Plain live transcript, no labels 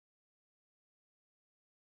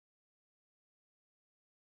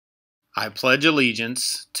I pledge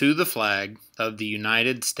allegiance to the flag of the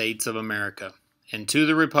United States of America and to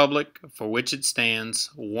the republic for which it stands,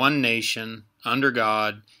 one nation, under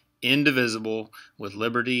God, indivisible, with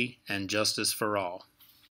liberty and justice for all.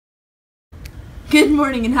 Good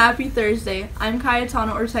morning and happy Thursday. I'm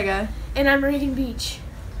Cayetano Ortega. And I'm Reagan Beach.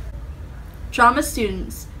 Drama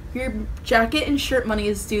students, your jacket and shirt money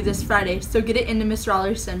is due this Friday, so get it into Miss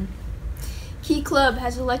Rollerson. Key Club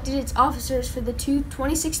has elected its officers for the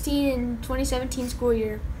 2016 and 2017 school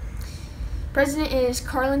year. President is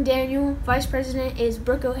Carlin Daniel, Vice President is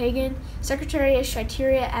Brooke O'Hagan, Secretary is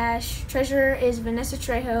Shiteria Ash, Treasurer is Vanessa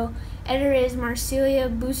Trejo, Editor is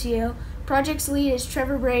Marcelia Bucio, Projects Lead is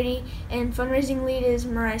Trevor Brady, and Fundraising Lead is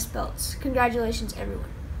Mariah Speltz. Congratulations, everyone.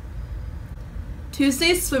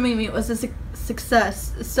 Tuesday's swimming meet was a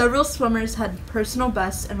success. Several swimmers had personal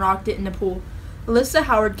bests and rocked it in the pool. Alyssa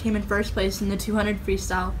Howard came in first place in the 200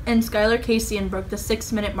 freestyle, and Skylar Casian broke the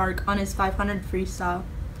 6-minute mark on his 500 freestyle.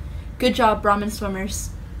 Good job, Brahmin swimmers.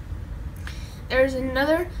 There's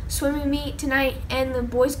another swimming meet tonight, and the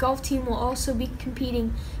boys golf team will also be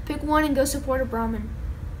competing. Pick one and go support a Brahmin.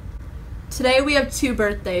 Today we have 2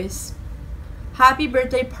 birthdays. Happy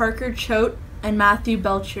birthday, Parker Choate and Matthew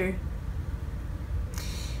Belcher.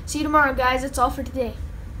 See you tomorrow, guys. That's all for today.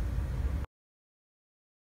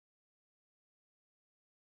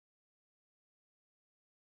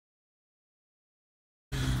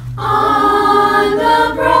 On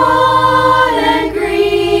the broad and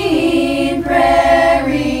green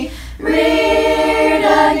prairie, reared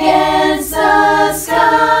against the sky,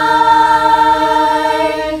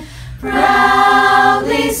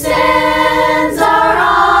 proudly stands our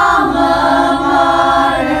alma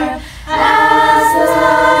mater as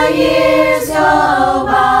the years go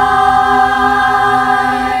by.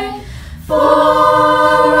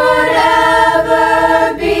 Forward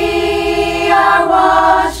ever be our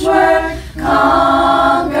watchword,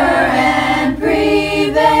 conquer and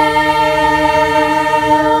prevail.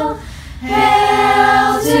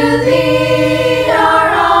 Hail to thee, our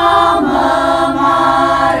alma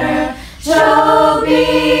mater, Joe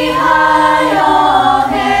be high, all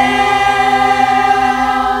hail.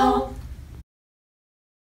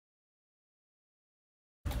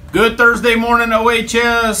 Good Thursday morning,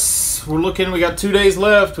 OHS. We got 2 days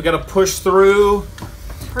left. We got to push through.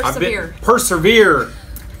 Persevere.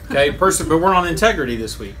 Okay, but we're on integrity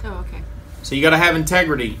this week. Oh, okay. So you got to have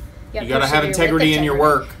integrity. Yeah, you got to have persevere with integrity in your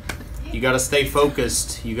integrity. work. You got to stay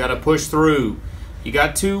focused. You got to push through. You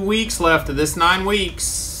got 2 weeks left of this 9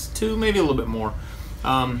 weeks. 2, maybe a little bit more.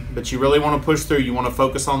 But you really want to push through. You want to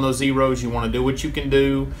focus on those zeros. You want to do what you can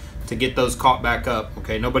do to get those caught back up.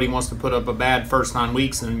 Okay, nobody wants to put up a bad first 9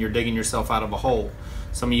 weeks and then you're digging yourself out of a hole.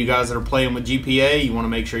 Some of you guys that are playing with GPA, you want to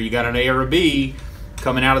make sure you got an A or a B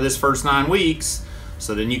coming out of this first 9 weeks,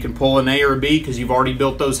 so then you can pull an A or a B because you've already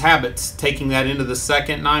built those habits, taking that into the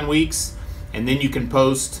second 9 weeks, and then you can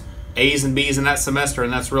post A's and B's in that semester,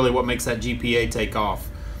 and that's really what makes that GPA take off.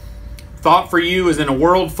 Thought for you is, in a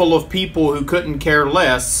world full of people who couldn't care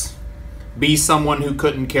less, be someone who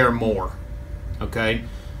couldn't care more. Okay?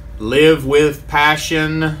 Live with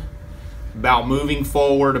passion about moving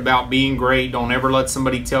forward, about being great. Don't ever let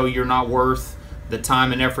somebody tell you you're not worth the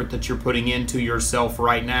time and effort that you're putting into yourself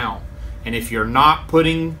right now. And if you're not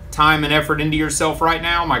putting time and effort into yourself right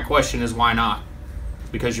now, my question is, why not?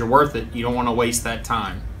 Because you're worth it. You don't want to waste that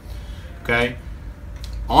time. Okay?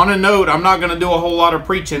 On a note, I'm not going to do a whole lot of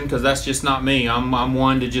preaching because that's just not me. I'm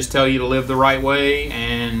one to just tell you to live the right way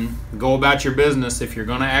and go about your business. If you're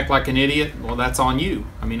going to act like an idiot, well, that's on you.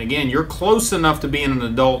 I mean, again, you're close enough to being an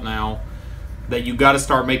adult now that you got to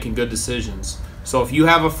start making good decisions. So if you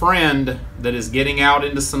have a friend that is getting out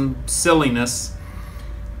into some silliness,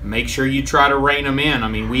 make sure you try to rein them in. I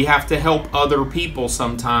mean, we have to help other people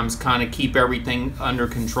sometimes kind of keep everything under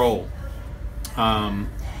control.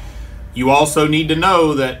 You also need to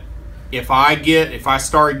know that if I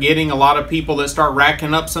start getting a lot of people that start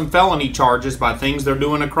racking up some felony charges by things they're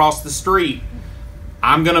doing across the street,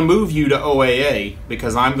 I'm going to move you to OAA,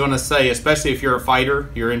 because I'm going to say, especially if you're a fighter,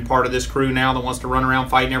 you're in part of this crew now that wants to run around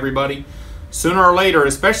fighting everybody, sooner or later,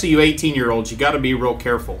 especially you 18-year-olds, you got to be real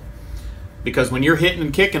careful. Because when you're hitting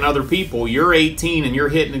and kicking other people, you're 18 and you're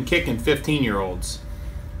hitting and kicking 15-year-olds.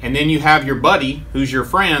 And then you have your buddy, who's your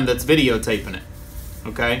friend, that's videotaping it.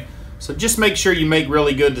 Okay? So just make sure you make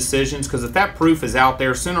really good decisions, because if that proof is out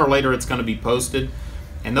there, sooner or later it's going to be posted.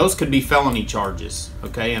 And those could be felony charges,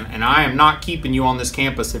 okay? And I am not keeping you on this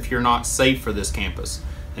campus if you're not safe for this campus.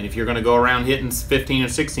 And if you're going to go around hitting 15 or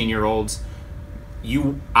 16-year-olds,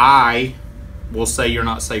 I will say you're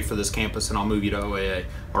not safe for this campus, and I'll move you to OAA.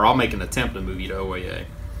 Or I'll make an attempt to move you to OAA,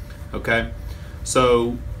 okay?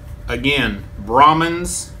 So again,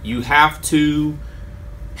 Brahmins, you have to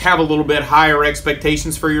have a little bit higher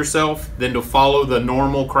expectations for yourself than to follow the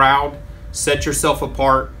normal crowd. Set yourself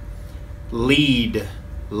apart. Lead.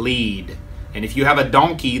 And if you have a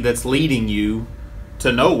donkey that's leading you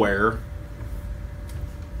to nowhere,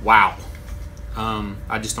 wow.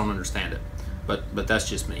 I just don't understand it. But that's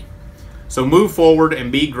just me. So move forward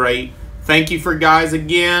and be great. Thank you for guys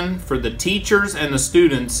again, for the teachers and the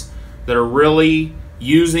students that are really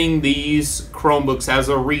using these Chromebooks as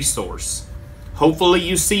a resource. Hopefully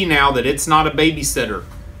you see now that it's not a babysitter.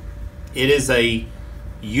 It is a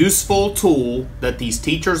useful tool that these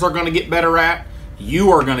teachers are going to get better at,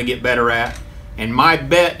 you are going to get better at, and my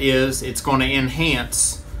bet is it's going to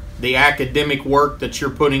enhance the academic work that you're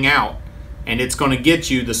putting out, and it's going to get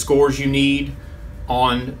you the scores you need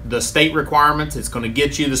on the state requirements. It's going to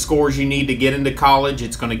get you the scores you need to get into college.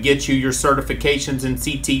 It's going to get you your certifications in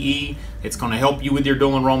CTE. It's going to help you with your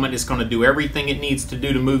dual enrollment. It's going to do everything it needs to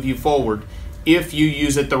do to move you forward if you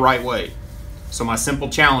use it the right way. So my simple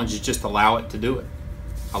challenge is just allow it to do it.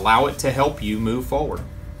 Allow it to help you move forward.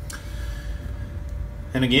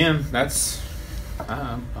 And again, that's,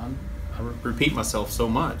 I repeat myself so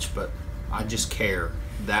much, but I just care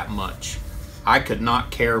that much. I could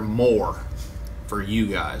not care more for you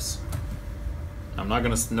guys. I'm not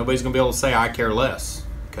gonna, nobody's gonna be able to say I care less.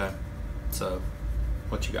 Okay, so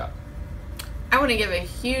what you got? I want to give a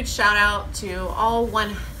huge shout out to all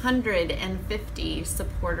 150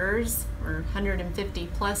 supporters, or 150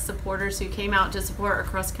 plus supporters who came out to support our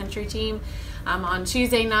cross country team on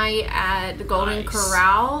Tuesday night at the Golden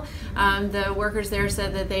Corral. The workers there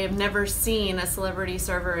said that they have never seen a celebrity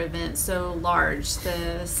server event so large.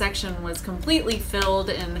 The section was completely filled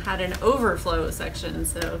and had an overflow section.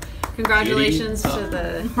 So congratulations to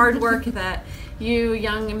the hard work that you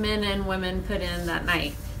young men and women put in that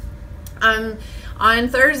night. On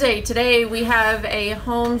Thursday, today, we have a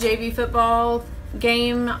home JV football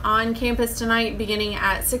game on campus tonight beginning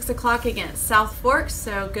at 6 o'clock against South Fork.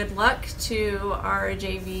 So good luck to our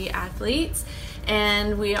JV athletes.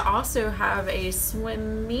 And we also have a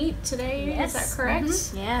swim meet today. Yes. Is that correct?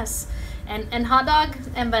 Mm-hmm. Yes. And Hot Dog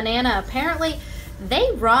and Banana, apparently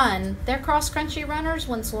they run, they're cross-country runners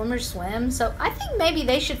when swimmers swim. So I think maybe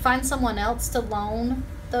they should find someone else to loan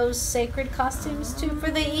those sacred costumes to for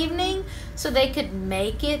the evening so they could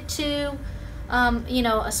make it to you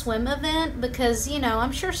know, a swim event, because you know,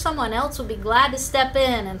 I'm sure someone else would be glad to step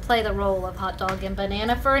in and play the role of Hot Dog and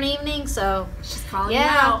Banana for an evening. So She's calling you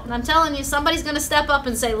yeah, out. I'm telling you, somebody's going to step up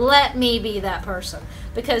and say, let me be that person,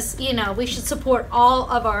 because you know, we should support all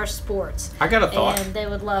of our sports. I got a thought. And they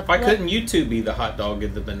would love. Why couldn't you two be the hot dog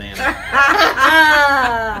and the banana?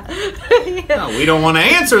 No, we don't want to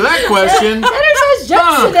answer that question. Tanner says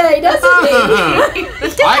jokes today, doesn't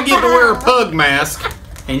he? I get to wear a pug mask,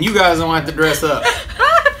 and you guys don't have to dress up.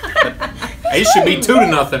 It should be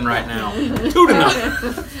 2-0 right now.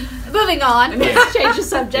 2-0. Moving on. Let's change the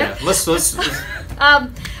subject. Yeah, let's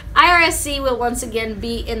IRSC will once again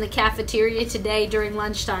be in the cafeteria today during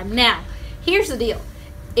lunchtime. Now, here's the deal.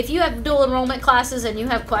 If you have dual enrollment classes and you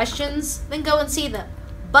have questions, then go and see them.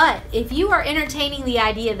 But if you are entertaining the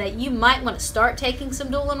idea that you might want to start taking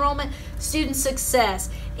some dual enrollment, student success,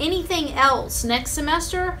 anything else next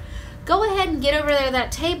semester, go ahead and get over there to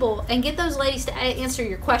that table and get those ladies to answer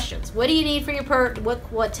your questions. What do you need for your PERT?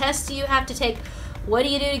 What tests do you have to take? What do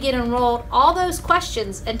you do to get enrolled? All those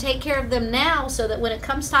questions, and take care of them now so that when it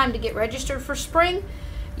comes time to get registered for spring,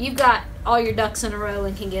 you've got all your ducks in a row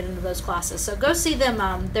and can get into those classes. So go see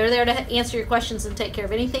them. They're there to answer your questions and take care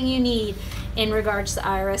of anything you need in regards to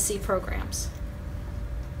IRSC programs.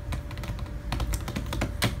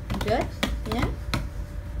 Good? Yeah?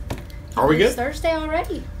 Are we It's good? Thursday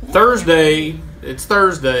already. Yeah. Thursday. It's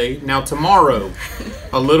Thursday. Now tomorrow,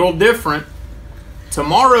 a little different.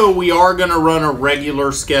 Tomorrow we are going to run a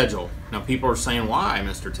regular schedule. Now people are saying, why,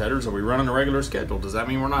 Mr. Tedders? Are we running a regular schedule? Does that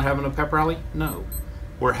mean we're not having a pep rally? No.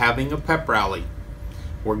 We're having a pep rally.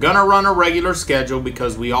 We're going to run a regular schedule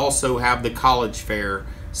because we also have the college fair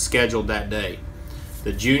scheduled that day.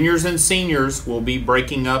 The juniors and seniors will be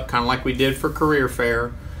breaking up kind of like we did for career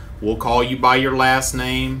fair. We'll call you by your last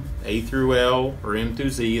name, A through L or M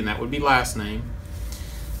through Z, and that would be last name.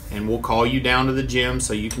 And we'll call you down to the gym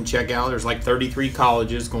so you can check out. There's like 33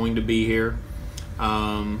 colleges going to be here.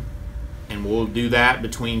 And we'll do that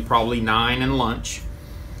between probably 9 and lunch.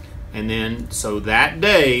 And then, so that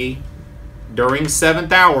day, during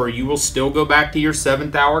 7th hour, you will still go back to your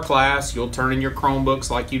 7th hour class. You'll turn in your Chromebooks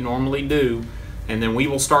like you normally do. And then we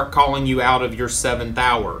will start calling you out of your 7th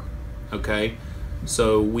hour. Okay?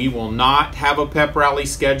 So we will not have a pep rally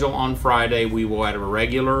schedule on Friday. We will have a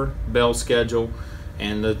regular bell schedule.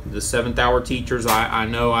 And the 7th hour teachers, I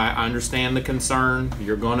know, I understand the concern.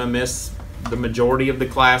 You're going to miss the majority of the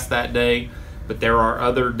class that day, but there are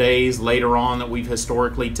other days later on that we've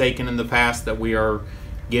historically taken in the past that we are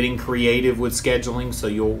getting creative with scheduling, so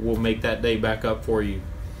we'll make that day back up for you.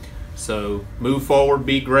 So move forward,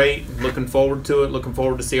 be great. Looking forward to it. Looking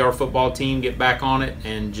forward to see our football team get back on it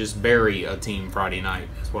and just bury a team Friday night.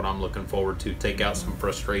 That's what I'm looking forward to. Take out some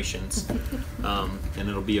frustrations, and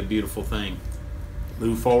it'll be a beautiful thing.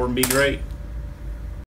 Move forward and be great.